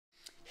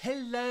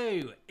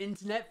Hello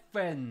internet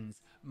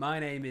friends,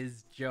 my name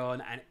is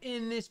John and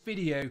in this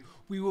video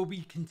we will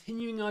be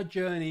continuing our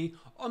journey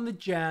on the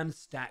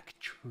Jamstack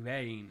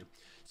train.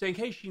 So in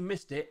case you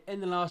missed it, in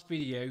the last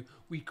video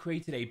we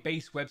created a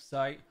base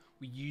website,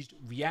 we used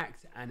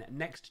React and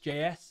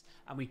Next.js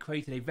and we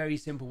created a very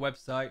simple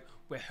website.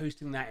 We're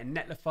hosting that in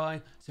Netlify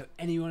so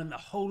anyone in the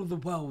whole of the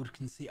world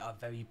can see our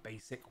very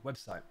basic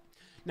website.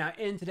 Now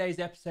in today's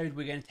episode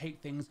we're going to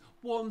take things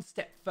one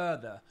step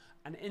further,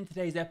 and in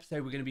today's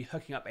episode we're going to be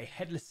hooking up a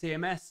headless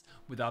CMS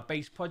with our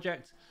base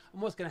project,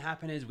 and what's going to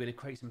happen is we're going to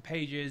create some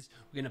pages,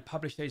 we're going to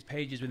publish those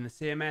pages within the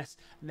CMS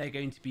and they're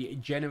going to be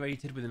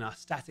generated within our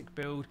static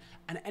build,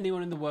 and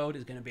anyone in the world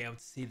is going to be able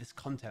to see this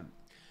content.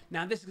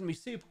 Now this is going to be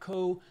super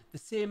cool. The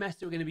CMS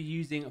that we're going to be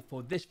using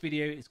for this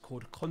video is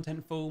called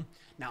ContentFul.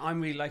 Now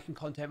I'm really liking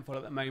ContentFul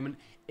at the moment.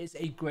 It's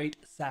a great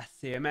SaaS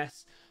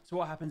CMS. So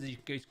what happens is you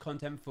can go to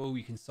ContentFul,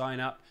 you can sign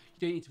up.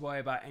 You don't need to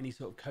worry about any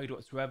sort of code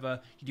whatsoever.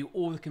 You do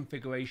all the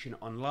configuration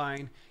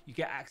online. You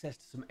get access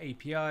to some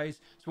APIs.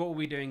 So what we'll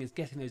be doing is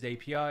getting those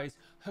APIs,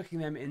 hooking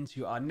them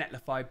into our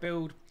Netlify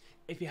build.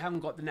 If you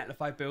haven't got the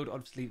Netlify build,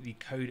 obviously the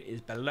code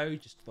is below.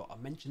 Just thought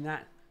I'd mention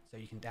that. So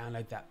you can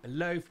download that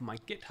below from my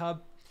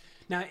GitHub.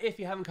 Now, if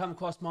you haven't come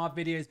across my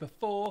videos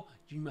before,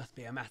 you must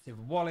be a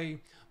massive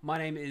wally. My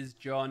name is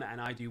John and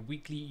I do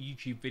weekly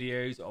YouTube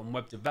videos on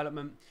web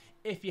development.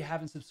 If you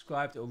haven't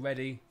subscribed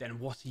already, then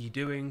what are you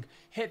doing?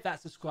 Hit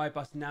that subscribe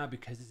button now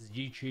because this is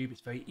YouTube.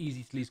 It's very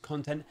easy to lose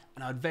content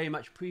and I'd very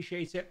much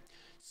appreciate it.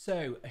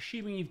 So,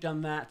 assuming you've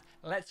done that,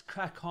 let's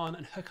crack on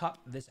and hook up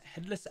this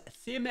headless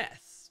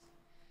CMS.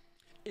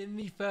 In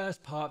the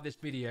first part of this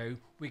video,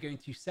 we're going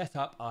to set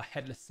up our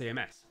headless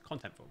CMS,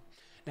 ContentFul.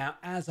 Now,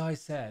 as I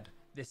said,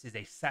 this is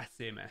a SaaS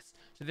CMS,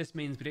 so this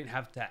means we don't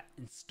have to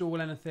install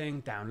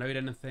anything, download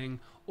anything.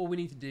 All we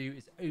need to do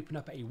is open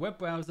up a web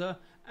browser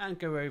and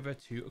go over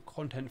to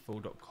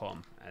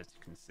contentful.com, as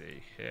you can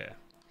see here.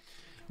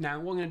 Now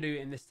what I'm going to do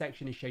in this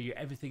section is show you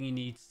everything you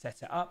need to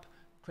set it up,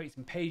 create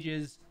some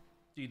pages,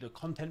 do the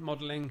content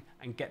modeling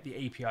and get the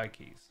API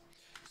keys.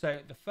 So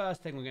the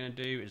first thing we're going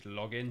to do is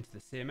log into the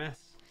CMS.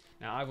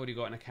 Now I've already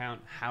got an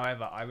account,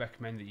 however I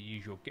recommend that you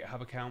use your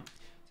GitHub account.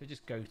 So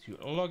just go to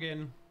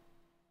login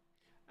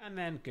and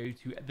then go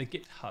to the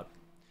GitHub.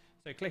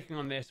 So clicking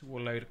on this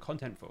will load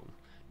ContentFul.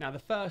 Now the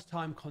first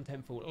time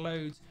ContentFul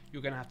loads,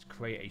 you're going to have to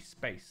create a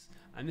space,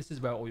 and this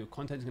is where all your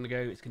content is going to go.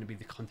 It's going to be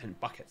the content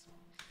bucket.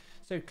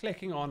 So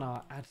clicking on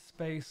our add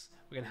space,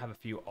 we're going to have a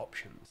few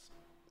options.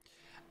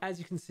 As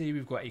you can see,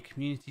 we've got a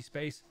community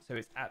space, so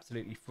it's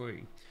absolutely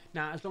free.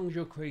 Now, as long as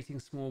you're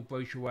creating small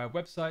brochureware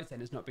websites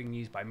and it's not being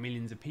used by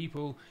millions of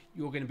people,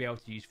 you're going to be able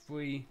to use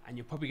free, and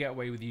you'll probably get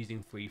away with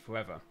using free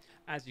forever.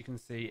 As you can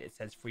see, it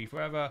says free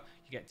forever.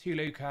 You get 2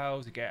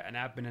 locales, you get an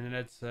admin and an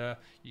editor,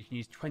 you can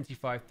use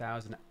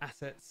 25,000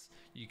 assets,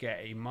 you get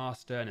a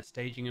master and a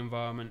staging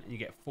environment, and you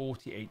get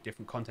 48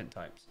 different content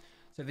types.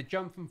 So the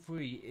jump from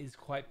free is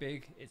quite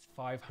big. It's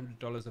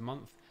 $500 a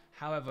month.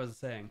 However, as I was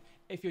saying,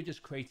 if you're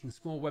just creating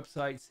small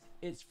websites,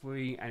 it's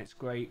free and it's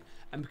great.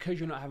 And because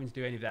you're not having to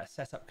do any of that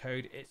setup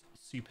code, it's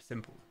super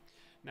simple.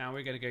 Now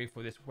we're going to go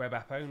for this web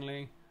app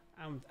only.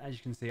 And as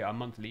you can see, our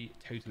monthly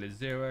total is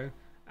 0.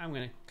 I'm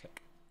going to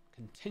click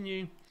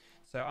continue.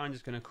 So I'm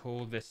just going to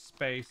call this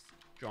space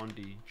John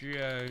D.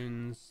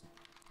 Jones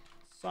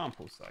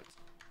sample site.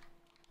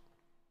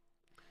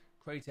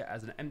 Create it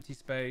as an empty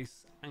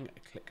space and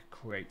click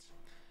create.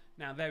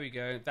 Now there we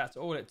go, that's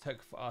all it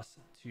took for us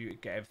to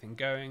get everything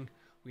going.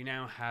 We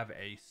now have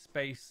a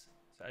space,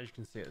 so as you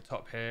can see at the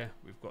top here,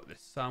 we've got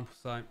this sample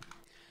site.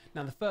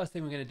 Now the first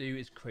thing we're going to do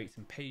is create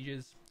some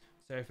pages.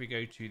 So if we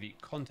go to the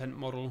content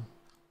model,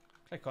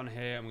 click on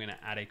here, I'm going to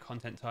add a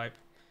content type.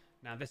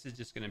 Now this is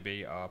just going to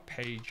be our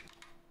page.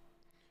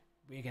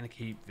 We're going to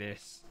keep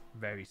this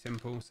very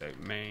simple, so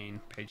main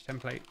page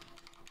template.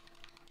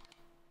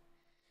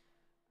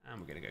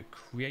 And we're going to go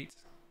create.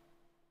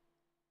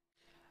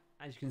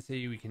 As you can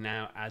see, we can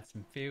now add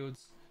some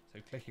fields. So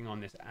clicking on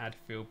this add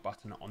field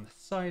button on the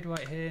side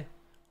right here,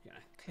 we're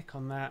going to click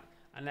on that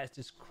and let's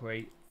just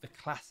create the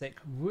classic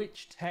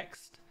rich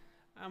text,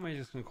 and we're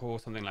just going to call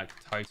something like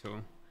title.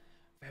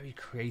 Very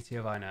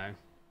creative, I know.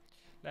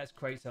 Let's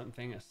create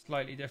something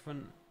slightly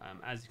different.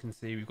 As you can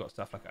see, we've got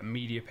stuff like a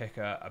media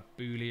picker, a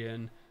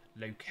boolean,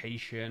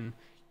 location.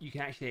 You can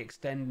actually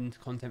extend into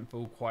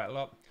ContentFul quite a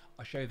lot.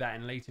 I'll show that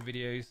in later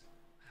videos.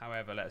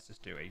 However, let's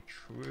just do a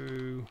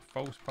true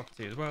false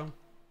property as well.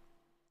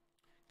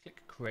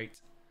 Click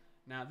create.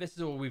 Now this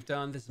is all we've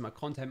done. This is my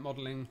content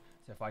modeling.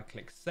 So if I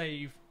click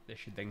save, this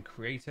should then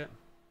create it.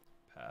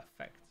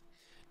 Perfect.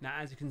 Now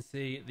as you can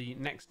see, the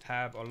next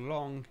tab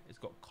along has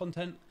got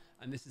content,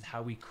 and this is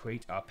how we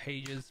create our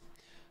pages.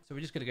 So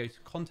we're just going to go to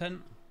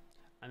content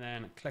and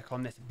then click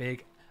on this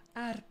big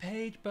add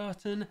page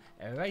button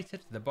right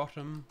at the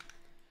bottom.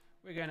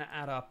 We're going to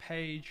add our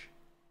page.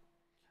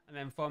 And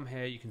then from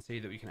here, you can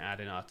see that we can add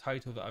in our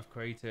title that I've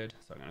created.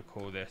 So I'm going to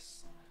call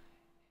this,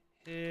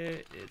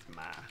 here is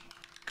my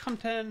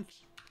content.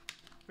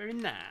 Very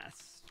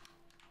nice.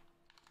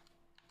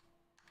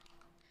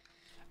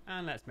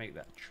 And let's make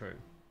that true.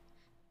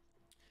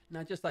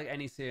 Now, just like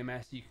any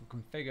CMS, you can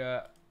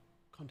configure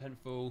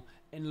Contentful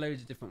in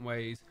loads of different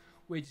ways.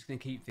 We're just going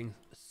to keep things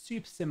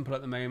super simple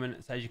at the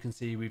moment. So as you can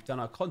see, we've done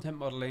our content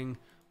modeling.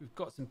 We've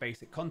got some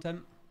basic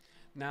content.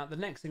 Now, the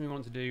next thing we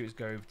want to do is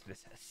go over to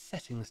this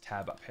settings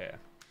tab up here.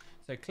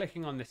 So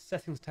clicking on this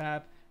settings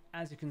tab,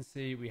 as you can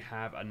see, we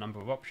have a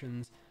number of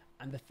options.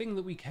 And the thing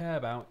that we care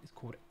about is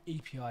called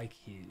API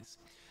keys.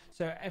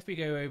 So if we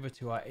go over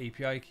to our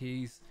API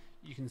keys,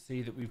 you can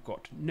see that we've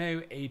got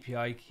no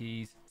API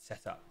keys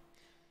set up.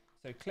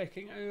 So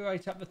clicking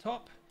right up the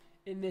top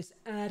in this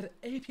add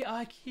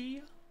API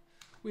key,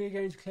 we're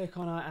going to click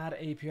on our add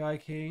API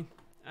key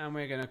and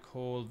we're going to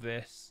call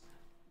this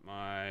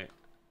my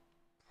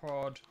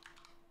prod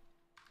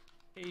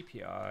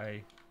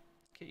API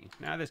key.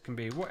 Now this can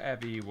be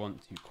whatever you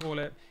want to call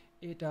it.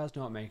 It does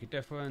not make a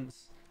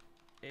difference.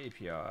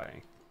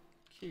 API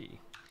key.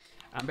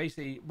 And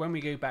basically when we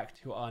go back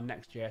to our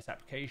Next.js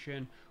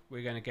application,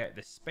 we're going to get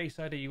this space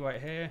ID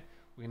right here.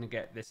 We're going to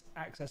get this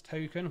access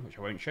token, which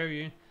I won't show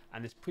you,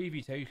 and this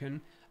preview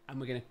token, and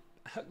we're going to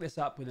hook this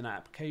up within our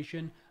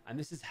application. And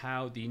this is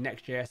how the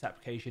Next.js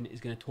application is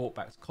going to talk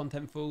back to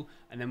Contentful,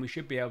 and then we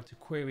should be able to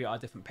query our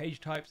different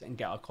page types and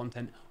get our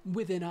content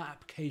within our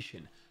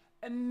application.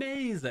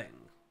 Amazing.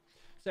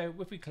 So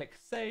if we click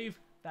save,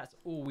 that's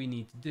all we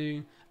need to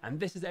do. And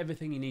this is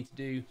everything you need to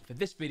do for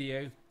this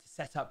video to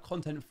set up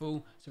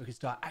Contentful so we can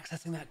start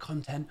accessing that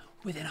content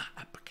within our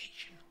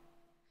application.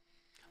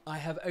 I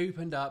have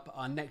opened up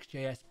our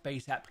Next.js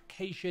base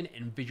application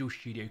in Visual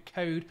Studio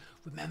Code.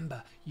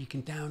 Remember, you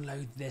can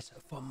download this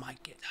from my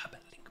GitHub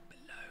link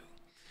below.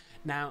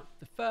 Now,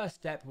 the first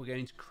step, we're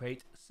going to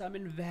create some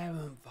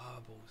invariant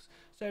variables.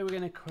 So we're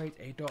going to create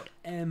a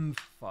 .m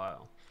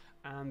file.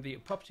 And the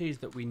properties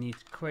that we need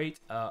to create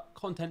are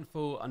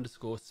contentful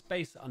underscore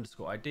space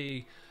underscore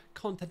ID,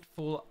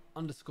 contentful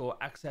underscore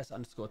access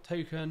underscore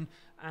token,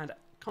 and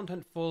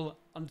contentful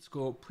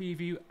underscore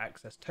preview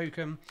access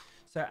token.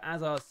 So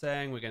as I was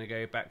saying, we're going to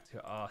go back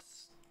to our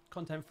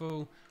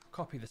contentful,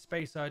 copy the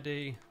space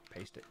ID,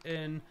 paste it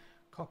in,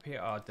 copy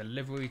our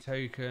delivery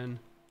token,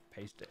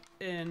 paste it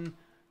in,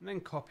 and then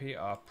copy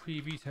our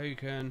preview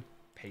token,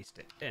 paste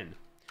it in.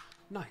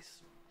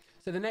 Nice.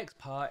 So the next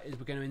part is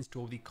we're going to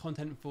install the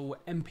Contentful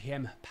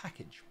npm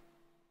package.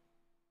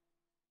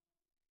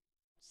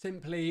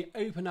 Simply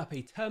open up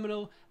a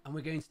terminal and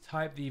we're going to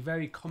type the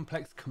very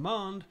complex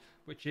command,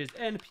 which is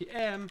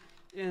npm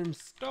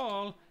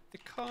install the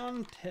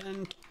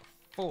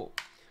Contentful,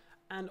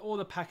 and all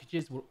the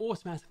packages will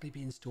automatically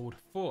be installed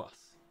for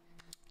us.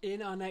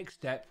 In our next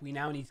step, we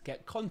now need to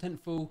get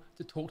Contentful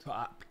to talk to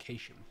our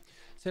application.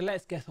 So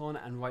let's get on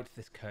and write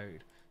this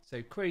code.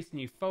 So create a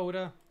new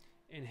folder.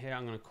 In here,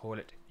 I'm going to call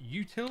it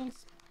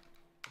utils.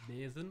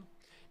 Amazing.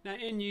 Now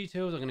in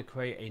utils, I'm going to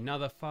create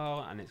another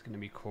file and it's going to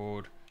be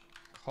called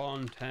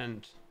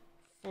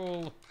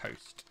Contentful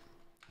post.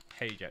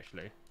 Page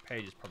actually.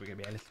 Page is probably going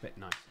to be a little bit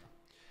nicer.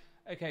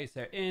 Okay,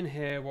 so in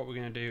here, what we're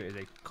going to do is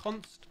a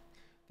const.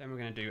 Then we're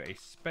going to do a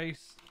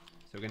space.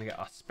 So we're going to get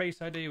our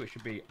space ID, which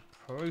should be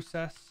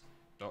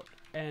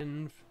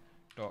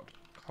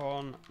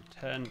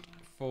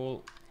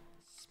process.env.contentful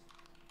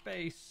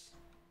space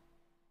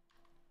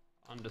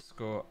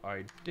underscore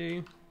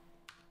ID.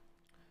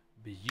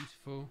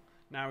 Beautiful.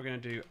 Now we're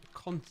going to do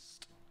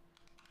const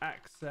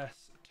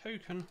access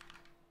token.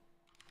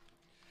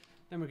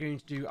 Then we're going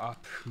to do our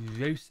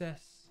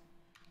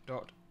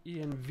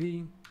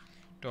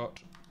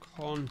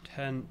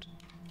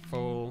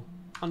process.env.contentful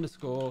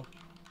underscore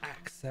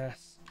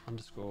access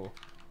underscore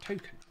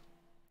token.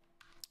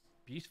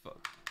 Beautiful.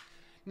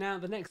 Now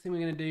the next thing we're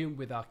going to do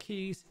with our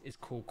keys is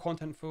call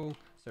Contentful.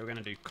 So we're going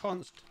to do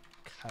const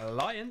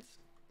client,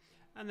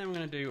 and then we're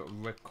going to do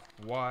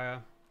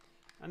require,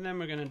 and then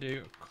we're going to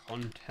do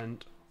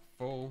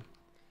Contentful.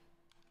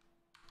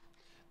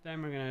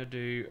 Then we're going to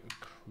do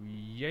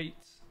create,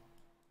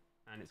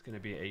 and it's going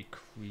to be a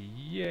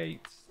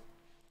create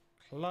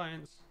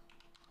clients.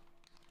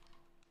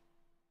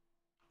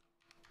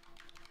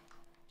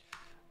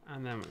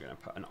 And then we're going to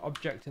put an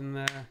object in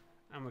there,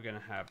 and we're going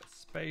to have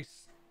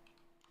space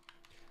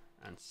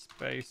and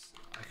space.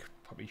 I could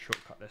probably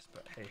shortcut this,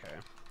 but hey ho.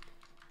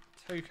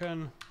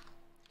 Token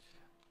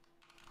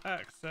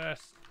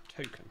access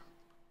token.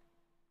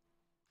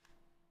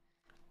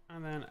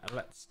 And then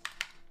let's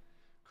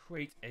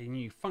create a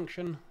new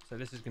function. So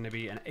this is going to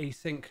be an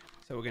async.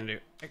 So we're going to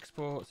do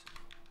export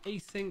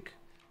async.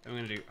 Then we're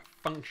going to do a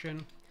function.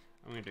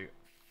 And we're going to do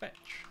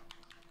fetch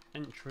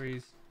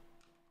entries.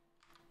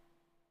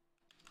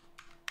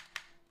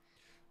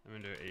 I'm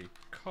going to do a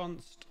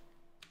const.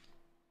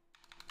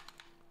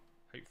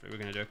 Hopefully we're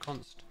going to do a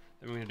const.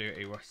 Then we're going to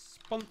do a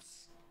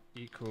response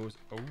equals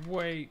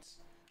await.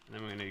 And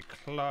then we're going to do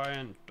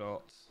client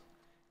dot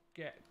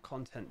get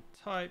content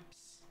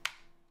types.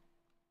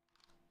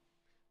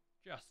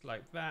 Just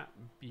like that.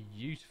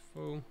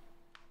 Beautiful.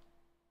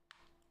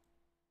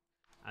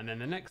 And then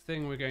the next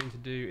thing we're going to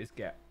do is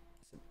get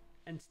some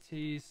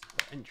entities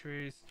or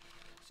entries.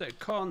 So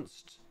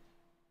const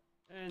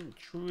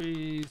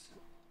entries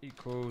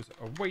equals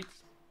await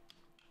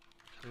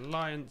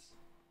clients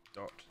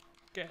dot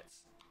get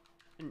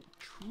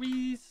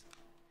entries.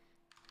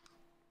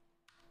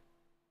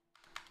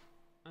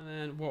 And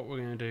then what we're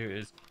going to do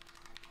is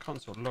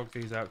console log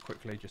these out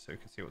quickly just so we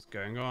can see what's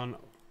going on.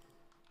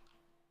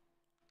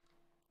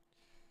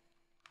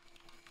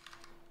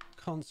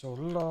 Console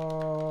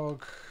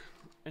log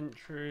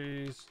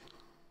entries.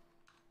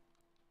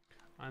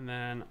 And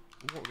then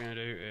what we're going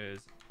to do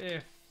is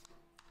if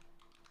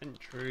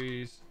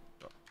entries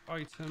dot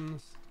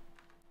items,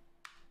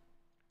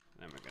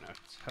 then we're going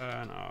to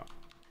turn our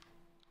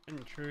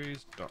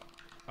entries dot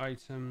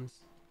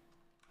items,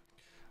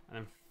 and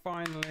then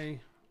finally,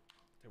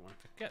 don't want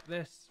to forget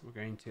this, we're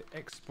going to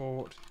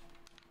export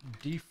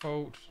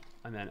default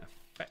and then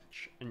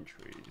fetch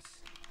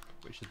entries,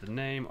 which is the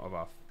name of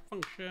our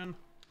function.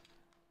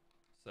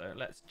 So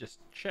let's just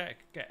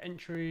check get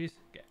entries.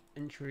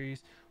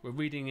 We're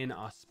reading in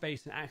our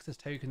space and access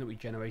token that we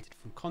generated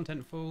from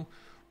Contentful.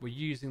 We're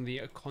using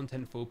the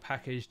Contentful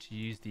package to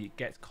use the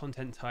get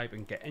content type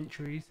and get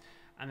entries.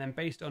 And then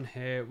based on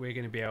here, we're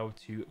going to be able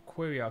to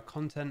query our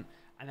content,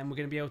 and then we're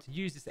going to be able to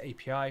use this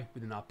API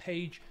within our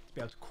page to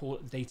be able to call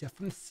data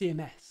from the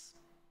CMS.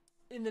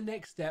 In the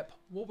next step,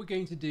 what we're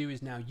going to do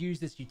is now use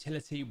this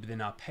utility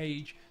within our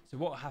page. So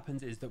what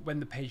happens is that when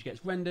the page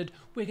gets rendered,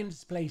 we're going to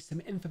display some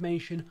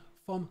information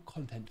from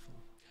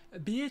Contentful.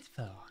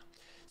 Beautiful.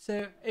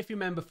 So if you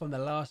remember from the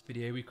last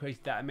video, we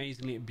created that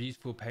amazingly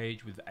beautiful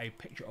page with a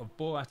picture of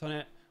Borat on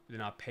it within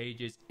our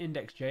page's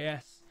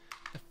index.js.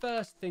 The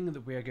first thing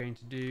that we are going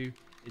to do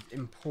is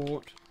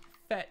import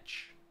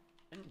fetch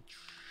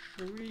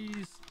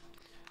entries,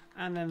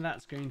 and then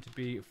that's going to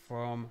be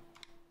from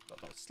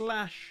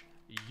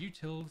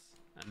 /utils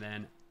and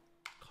then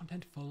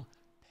Contentful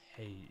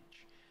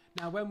page.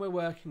 Now when we're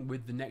working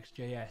with the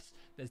Next.js,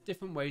 there's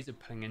different ways of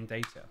pulling in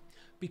data.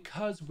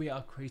 Because we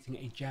are creating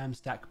a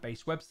Jamstack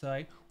based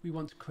website, we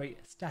want to create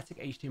static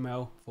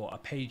HTML for our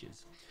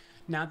pages.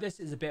 Now this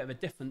is a bit of a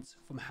difference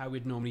from how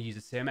we'd normally use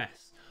a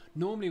CMS.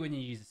 Normally when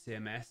you use a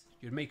CMS,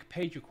 you'd make a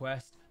page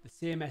request, the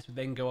CMS would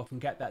then go off and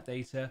get that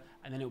data,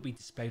 and then it will be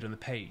displayed on the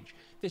page.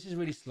 This is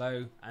really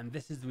slow, and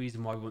this is the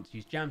reason why we want to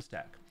use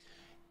Jamstack.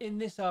 In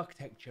this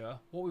architecture,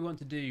 what we want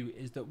to do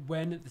is that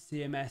when the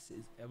CMS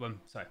is,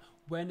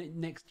 when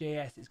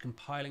Next.js is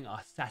compiling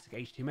our static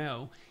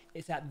HTML,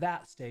 it's at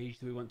that stage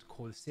that we want to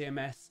call the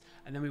CMS,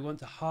 and then we want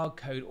to hard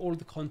code all of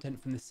the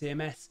content from the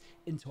CMS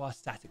into our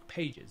static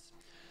pages.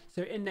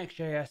 So in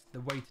Next.js,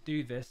 the way to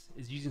do this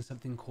is using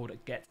something called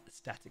get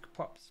static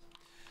props.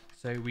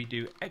 So we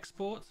do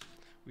export,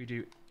 we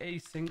do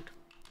async,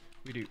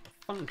 we do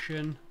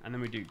function, and then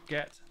we do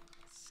get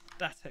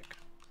static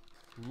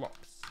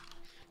props.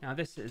 Now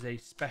this is a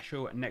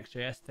special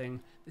Next.js thing.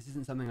 This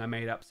isn't something I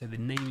made up, so the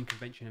naming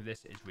convention of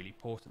this is really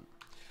important.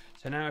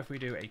 So now if we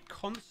do a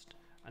const,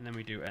 and then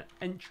we do an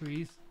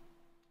entries,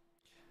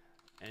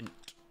 and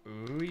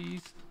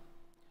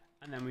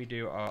then we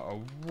do our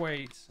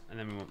await, and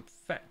then we want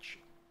fetch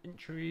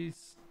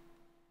entries.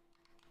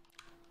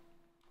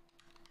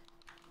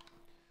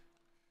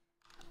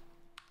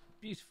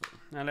 Beautiful.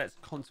 Now let's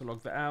console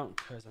log that out,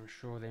 because I'm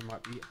sure there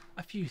might be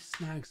a few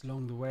snags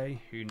along the way.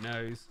 Who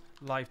knows?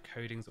 Live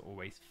coding's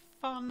always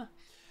fun.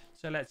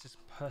 So let's just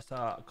pass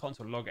our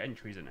console log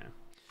entries in there.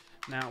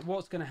 Now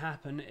what's going to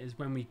happen is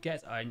when we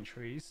get our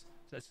entries,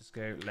 so let's just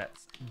go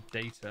let's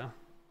data.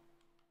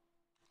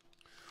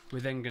 We're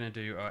then going to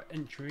do our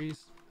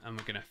entries, and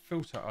we're going to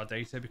filter our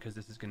data because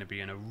this is going to be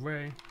an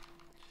array.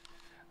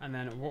 And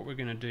then what we're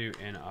going to do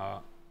in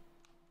our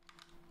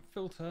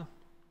filter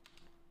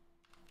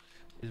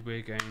is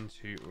we're going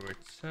to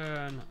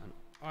return an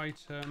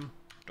item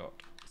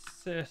dot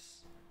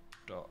sys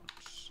dot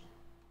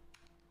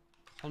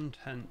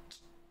content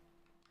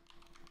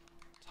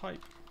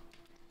type,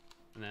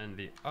 and then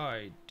the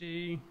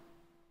id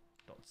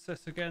dot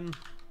sys again,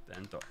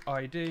 then dot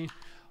id.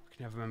 I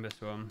can never remember this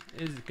one.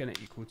 Is going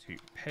to equal to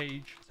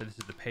page. So this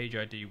is the page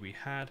ID we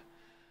had.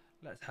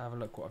 Let's have a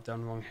look what I've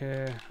done wrong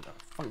here.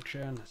 That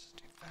function. Let's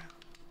do that.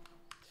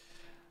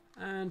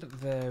 And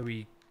there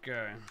we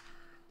go.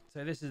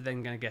 So this is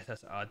then going to get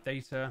us our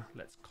data.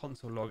 Let's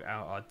console log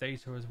out our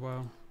data as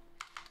well.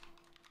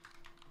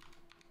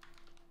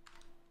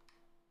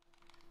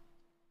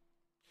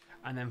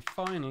 And then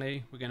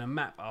finally, we're going to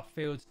map our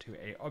fields to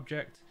a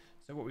object.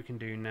 So what we can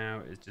do now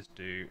is just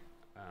do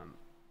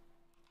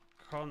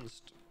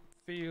const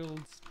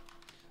fields,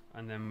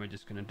 and then we're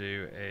just going to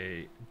do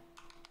a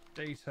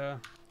data.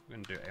 We're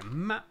going to do a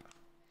map.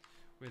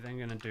 We're then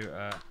going to do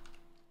a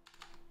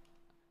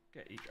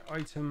get each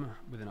item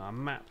within our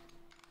map.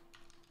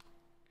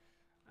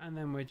 And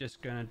then we're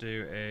just going to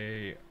do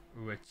a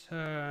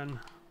return,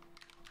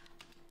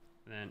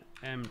 and then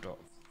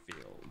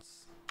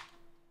m.fields.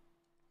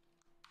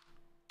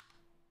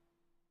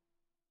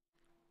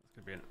 That's going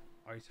to be an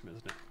item,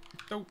 isn't it?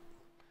 Oh.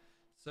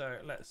 So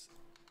let's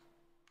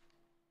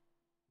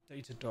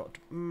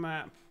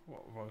data.map.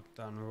 What have I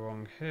done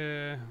wrong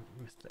here?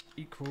 Mr.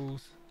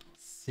 Equals.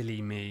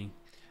 Silly me.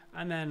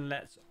 And then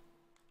let's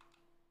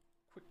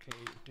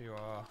quickly do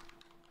our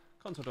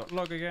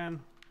console.log again.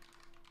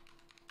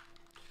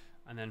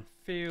 And then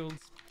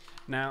fields.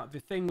 Now the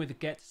thing with the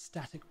get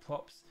static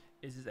props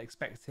is it's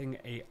expecting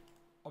a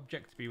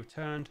object to be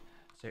returned.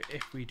 So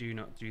if we do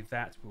not do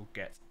that, we'll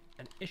get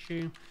an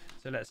issue.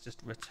 So let's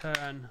just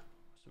return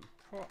some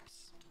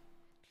props.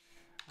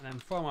 And then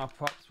from our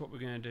props, what we're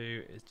going to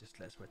do is just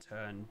let's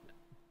return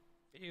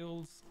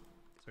fields.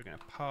 So we're going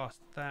to pass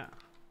that.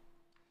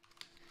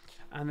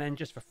 And then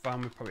just for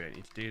fun, we probably don't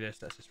need to do this.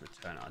 Let's just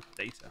return our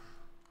data.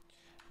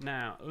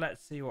 Now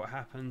let's see what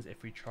happens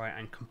if we try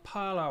and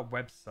compile our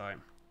website.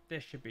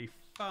 This should be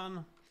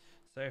fun.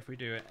 So if we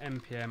do an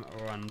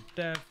npm run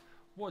dev,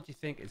 what do you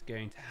think is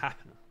going to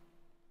happen?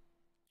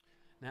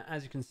 Now,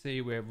 as you can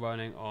see, we're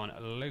running on a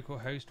local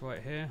host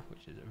right here,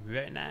 which is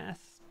very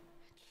nice.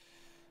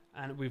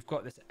 And we've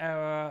got this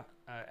error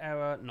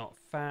not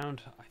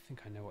found. I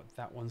think I know what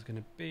that one's going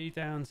to be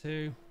down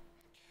to.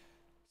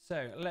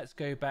 So let's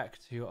go back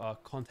to our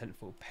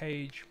contentful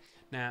page.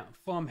 Now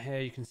from here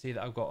you can see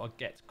that I've got a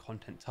get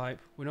content type.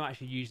 We're not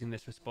actually using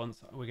this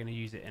response, we're going to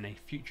use it in a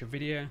future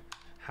video.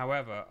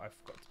 However, I've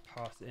got to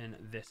pass in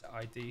this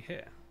ID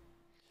here.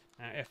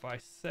 Now if I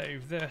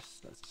save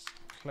this, let's just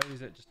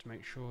close it just to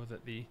make sure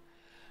that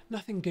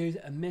nothing goes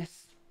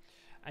amiss.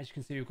 As you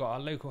can see, we've got our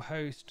local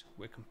host,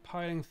 we're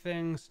compiling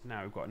things.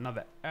 Now we've got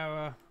another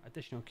error,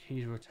 additional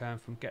keys return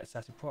from get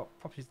static prop.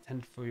 Properties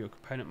intended for your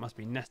component must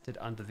be nested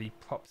under the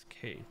props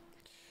key.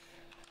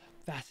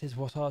 That is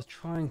what I was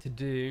trying to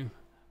do.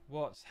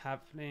 What's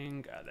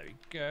happening? There we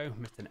go,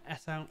 missed an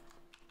S out.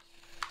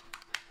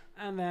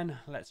 And then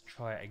let's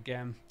try it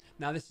again.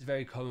 Now this is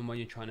very common when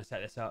you're trying to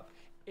set this up.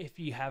 If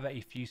you have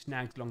a few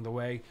snags along the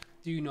way,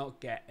 do not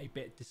get a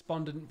bit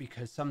despondent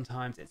because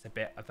sometimes it's a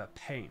bit of a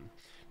pain.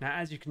 Now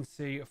as you can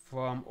see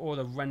from all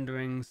the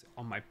renderings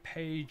on my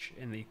page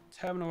in the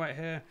terminal right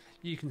here,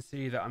 you can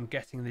see that I'm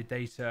getting the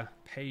data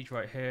page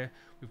right here.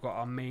 We've got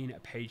our main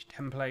page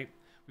template.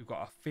 We've got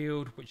our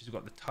field, which has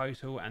got the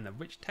title and the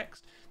rich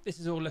text. This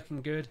is all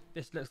looking good.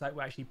 This looks like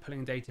we're actually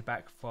pulling data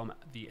back from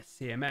the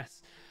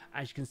CMS.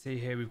 As you can see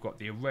here, we've got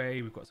the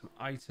array, we've got some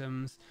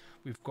items,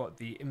 we've got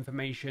the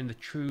information, the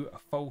true or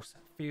false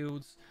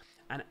fields.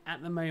 And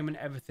at the moment,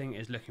 everything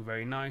is looking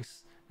very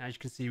nice. As you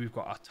can see, we've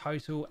got our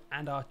title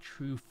and our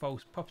true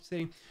false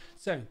property.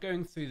 So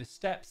going through the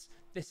steps,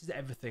 this is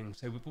everything.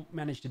 So we've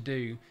managed to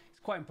do, it's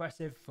quite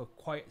impressive for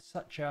quite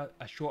such a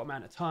short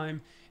amount of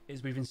time,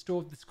 is we've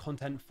installed this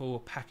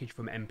contentful package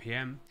from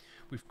npm.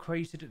 We've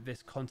created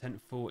this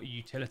contentful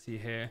utility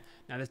here.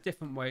 Now there's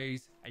different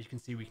ways. As you can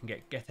see, we can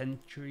get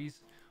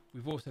entries.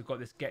 We've also got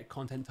this get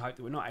content type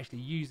that we're not actually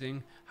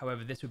using.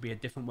 However, this would be a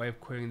different way of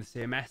querying the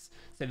CMS.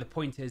 So the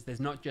point is there's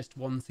not just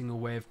one single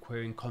way of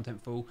querying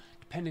contentful,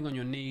 depending on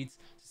your needs.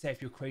 So say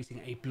if you're creating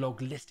a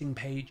blog listing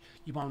page,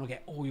 you might want to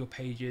get all your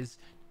pages.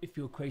 If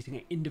you're creating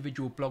an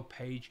individual blog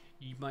page,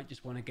 you might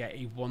just want to get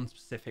a one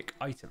specific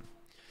item.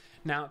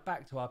 Now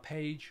back to our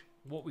page,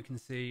 what we can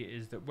see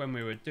is that when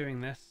we were doing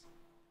this,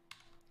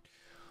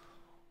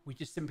 we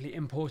just simply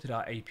imported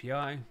our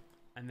API.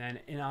 And then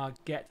in our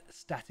get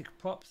static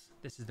props,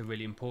 this is the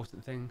really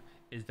important thing,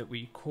 is that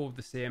we called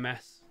the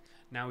CMS.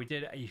 Now we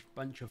did a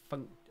bunch of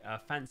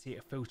fancy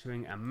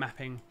filtering and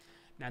mapping.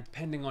 Now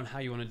depending on how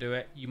you want to do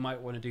it, you might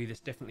want to do this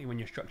differently when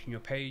you're structuring your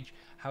page.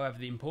 However,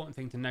 the important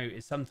thing to note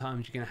is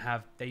sometimes you're going to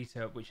have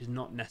data which is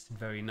not nested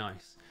very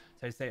nice.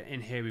 So say in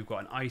here we've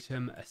got an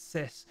item, a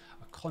sys,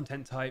 a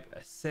content type, a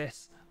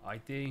sys,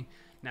 ID.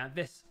 Now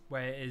this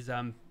where it is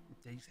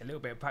takes a little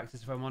bit of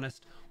practice if I'm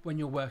honest. When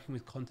you're working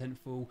with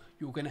contentful,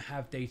 you're going to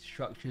have data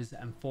structures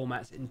and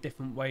formats in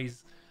different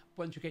ways.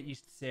 Once you get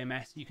used to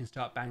CMS, you can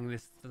start banging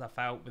this stuff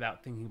out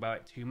without thinking about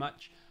it too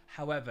much.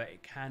 However,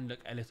 it can look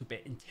a little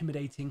bit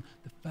intimidating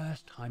the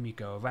first time you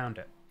go around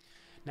it.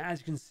 Now, as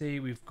you can see,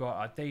 we've got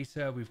our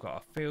data, we've got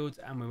our fields,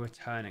 and we're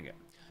returning it.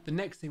 The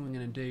next thing we're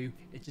going to do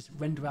is just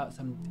render out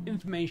some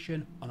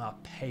information on our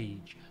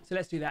page. So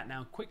let's do that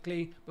now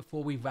quickly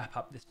before we wrap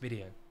up this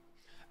video.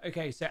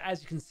 Okay, so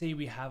as you can see,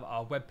 we have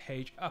our web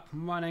page up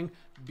and running.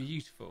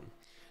 Beautiful.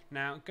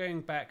 Now,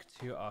 going back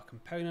to our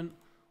component,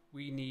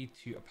 we need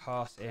to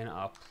pass in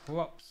our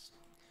props.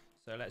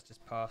 So let's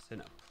just pass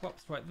in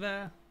props right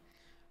there.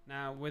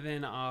 Now,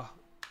 within our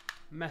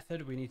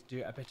method, we need to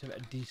do a bit of a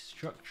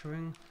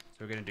destructuring.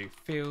 So we're going to do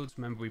fields.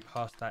 Remember, we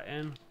passed that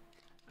in.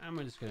 And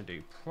we're just going to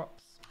do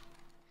props.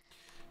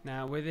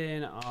 Now,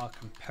 within our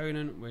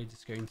component, we're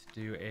just going to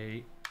do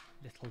a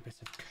little bit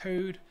of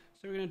code.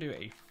 So we're going to do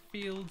a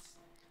fields.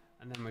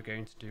 And then we're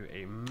going to do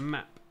a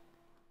map.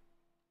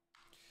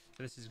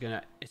 So this is going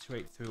to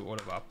iterate through all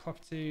of our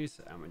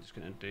properties, and we're just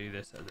going to do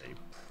this as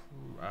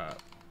a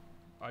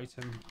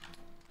item.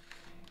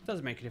 It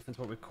doesn't make a difference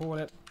what we call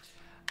it.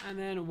 And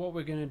then what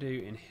we're going to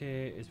do in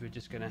here is we're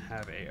just going to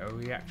have a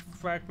React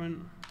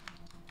fragment.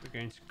 We're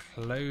going to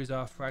close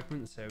our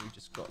fragment, so we've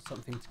just got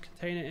something to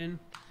contain it in.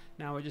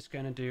 Now we're just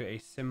going to do a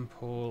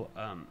simple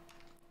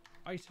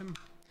item,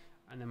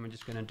 and then we're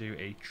just going to do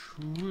a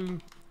true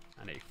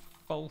and a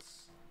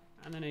false,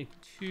 and then a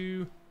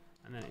 2,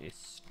 and then a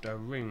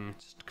string,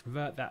 just to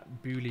convert that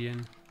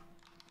boolean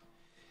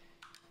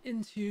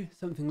into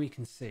something we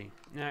can see.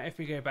 Now if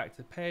we go back to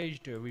the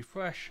page, do a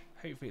refresh,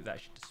 hopefully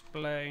that should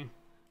display,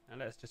 And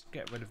let's just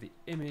get rid of the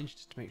image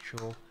just to make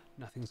sure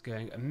nothing's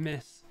going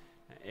amiss.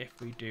 And if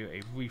we do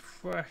a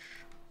refresh,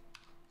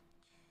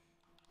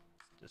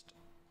 just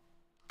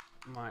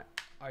my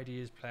ID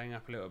is playing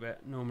up a little bit.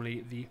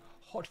 Normally the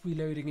hot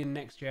reloading in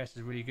Next.js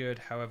is really good,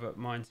 however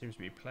mine seems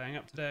to be playing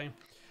up today.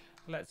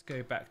 Let's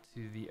go back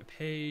to the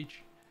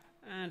page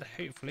and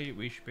hopefully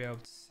we should be able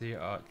to see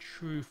our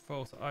true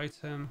false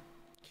item.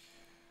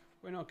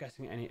 We're not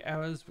getting any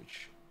errors,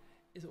 which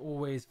is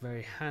always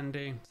very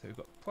handy. So we've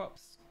got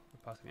props, we're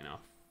passing in our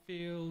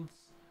fields,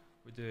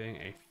 we're doing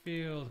a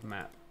field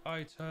map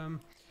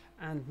item,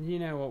 and you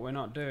know what we're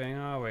not doing,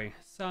 are we?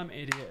 Some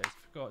idiot has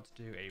forgot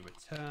to do a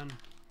return.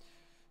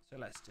 So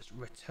let's just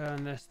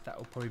return this. That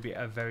will probably be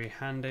very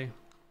handy.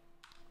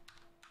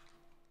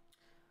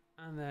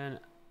 And then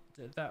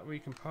did that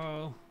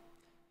recompile?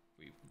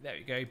 There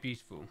we go,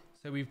 beautiful.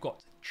 So we've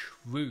got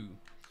true.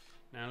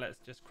 Now let's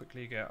just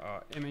quickly get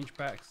our image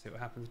back, see what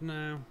happens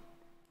now.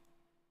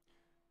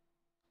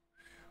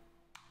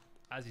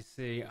 As you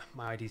see,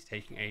 my ID is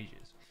taking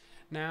ages.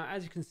 Now,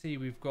 as you can see,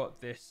 we've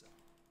got this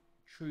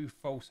true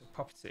false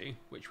property,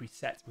 which we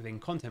set within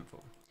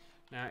Contentful.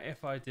 Now,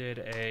 if I did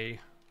a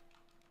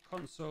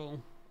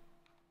console.log,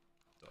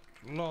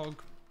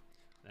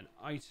 then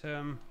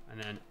item, and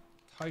then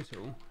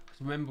title, because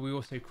remember we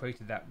also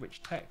created that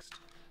rich text,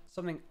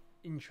 something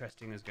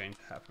interesting is going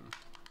to happen.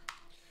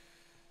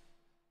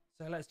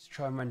 So let's just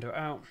try and render it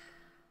out.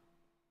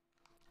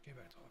 Go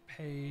back to our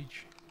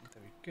page.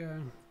 There we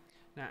go.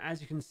 Now,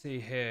 as you can see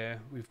here,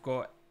 we've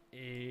got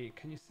a,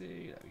 can you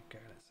see? There we go.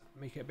 Let's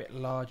make it a bit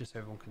larger so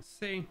everyone can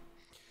see.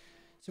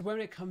 So when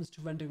it comes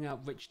to rendering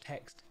out rich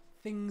text,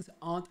 things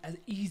aren't as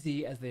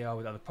easy as they are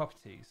with other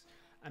properties.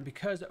 And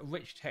because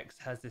rich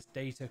text has this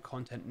data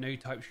content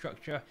node type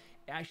structure,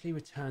 it actually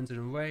returns an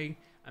array,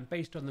 and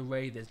based on the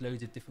array there's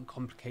loads of different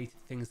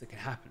complicated things that can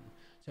happen.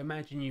 So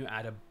imagine you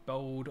add a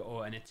bold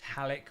or an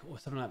italic or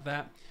something like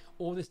that.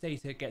 All this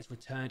data gets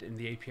returned in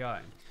the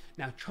API.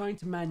 Now, trying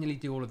to manually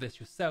do all of this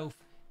yourself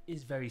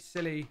is very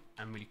silly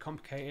and really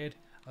complicated.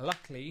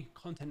 Luckily,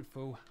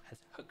 Contentful has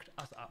hooked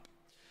us up.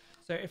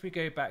 So if we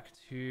go back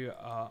to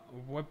our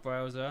web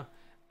browser,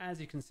 as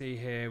you can see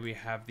here, we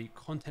have the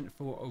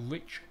Contentful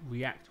Rich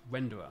React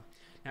Renderer.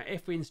 Now,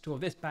 if we install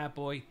this bad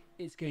boy,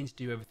 it's going to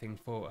do everything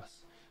for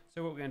us.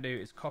 So what we're going to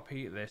do is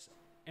copy this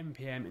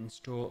npm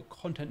install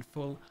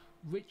Contentful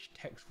Rich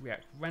Text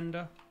React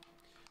Render.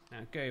 Now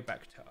go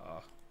back to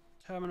our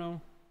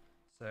terminal.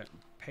 So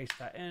paste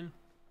that in.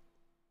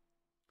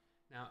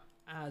 Now,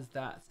 as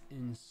that's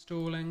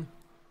installing,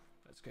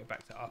 let's go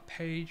back to our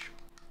page.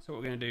 So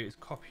what we're going to do is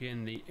copy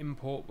in the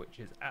import, which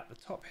is at the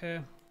top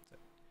here. So,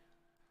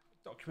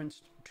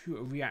 documents to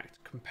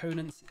React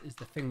components is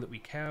the thing that we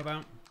care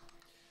about.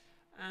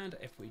 And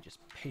if we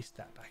just paste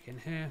that back in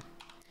here.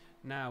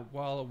 Now,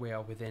 while we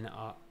are within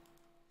our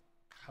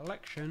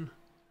collection,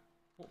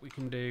 what we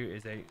can do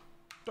is a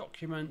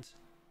document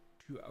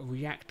to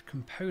React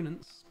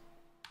components.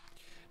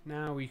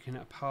 Now we can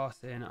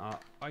pass in our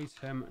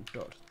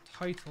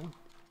item.title,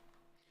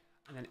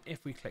 and then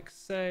if we click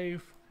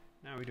save,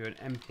 now we do an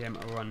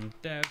npm run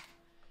dev.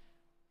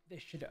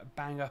 This should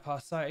bang up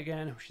our site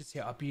again. We should see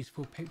our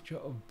beautiful picture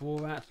of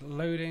Borat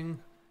loading.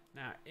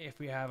 Now if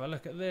we have a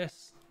look at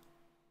this,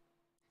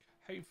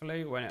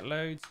 hopefully when it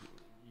loads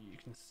you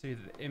can see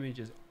that the image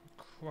is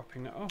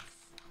cropping it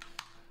off.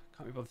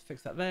 Can't be bothered to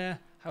fix that there.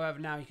 However,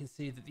 now you can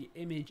see that the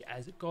image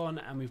has gone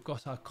and we've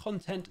got our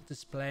content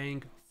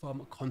displaying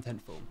from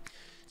Contentful.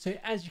 So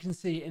as you can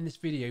see in this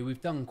video,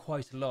 we've done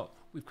quite a lot.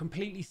 We've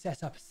completely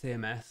set up a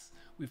CMS.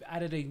 We've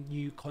added a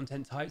new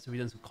content type. So we've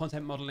done some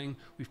content modeling.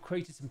 We've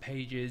created some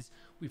pages.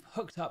 We've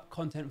hooked up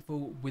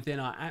Contentful within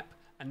our app,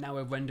 and now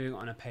we're rendering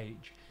on a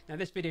page. Now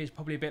this video is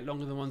probably a bit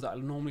longer than the ones that I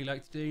normally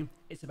like to do.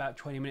 It's about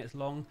 20 minutes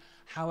long.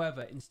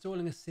 However,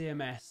 installing a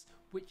CMS,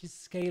 which is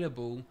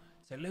scalable,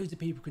 so loads of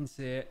people can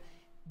see it,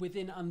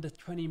 within under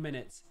 20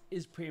 minutes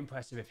is pretty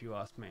impressive if you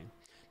ask me.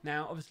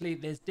 Now, obviously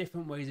there's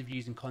different ways of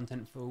using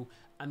Contentful,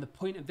 and the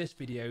point of this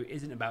video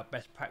isn't about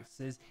best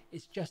practices,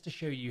 it's just to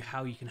show you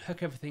how you can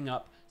hook everything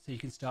up so you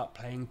can start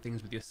playing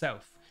things with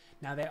yourself.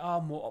 Now, there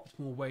are more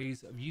optimal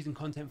ways of using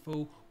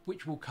Contentful,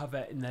 which we'll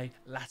cover in the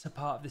latter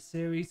part of the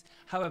series.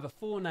 However,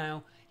 for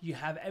now, you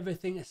have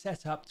everything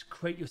set up to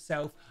create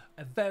yourself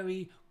a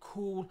very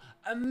cool,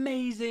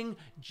 amazing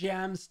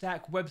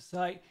Jamstack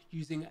website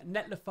using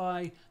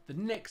Netlify, the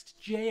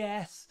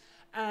Next.js,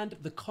 and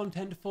the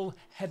Contentful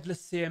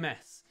headless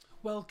CMS.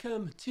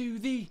 Welcome to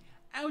the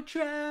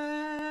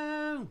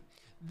outro!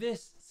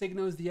 This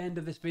signals the end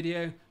of this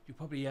video. You're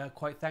probably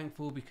quite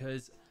thankful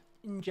because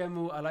in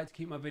general, I like to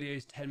keep my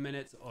videos 10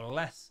 minutes or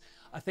less.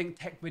 I think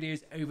tech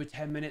videos over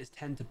 10 minutes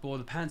tend to bore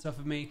the pants off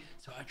of me,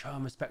 so I try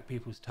and respect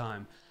people's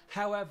time.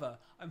 However,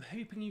 I'm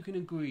hoping you can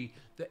agree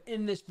that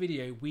in this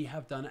video, we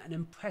have done an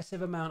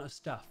impressive amount of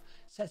stuff.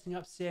 Setting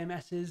up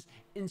CMSs,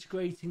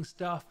 integrating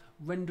stuff,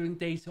 rendering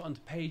data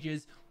onto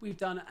pages. We've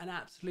done an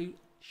absolute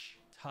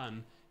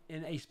ton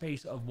in a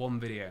space of one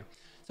video.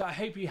 So I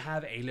hope you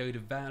have a load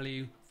of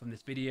value from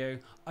this video.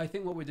 I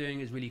think what we're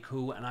doing is really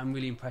cool and I'm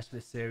really impressed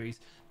with this series.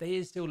 There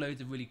is still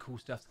loads of really cool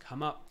stuff to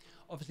come up.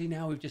 Obviously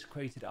now we've just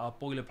created our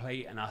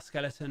boilerplate and our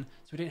skeleton,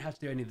 so we don't have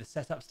to do any of the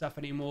setup stuff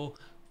anymore.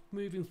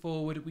 Moving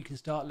forward, we can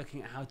start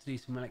looking at how to do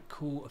some like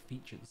cool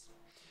features.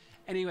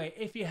 Anyway,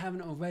 if you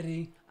haven't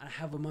already, and I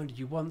have reminded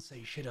you once, so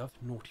you should have,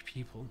 naughty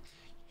people,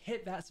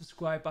 hit that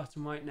subscribe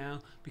button right now,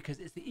 because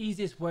it's the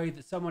easiest way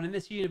that someone in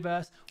this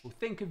universe will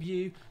think of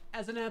you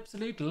as an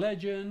absolute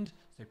legend.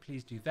 So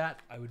please do that.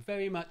 I would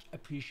very much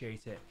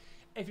appreciate it.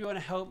 If you want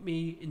to help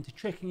me into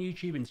tricking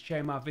YouTube and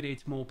sharing my video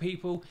to more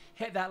people,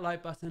 hit that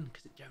like button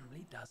because it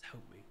generally does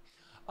help me.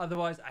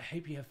 Otherwise, I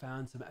hope you have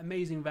found some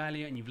amazing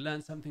value and you've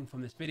learned something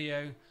from this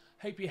video.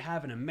 Hope you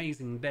have an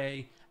amazing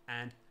day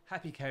and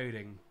happy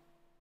coding.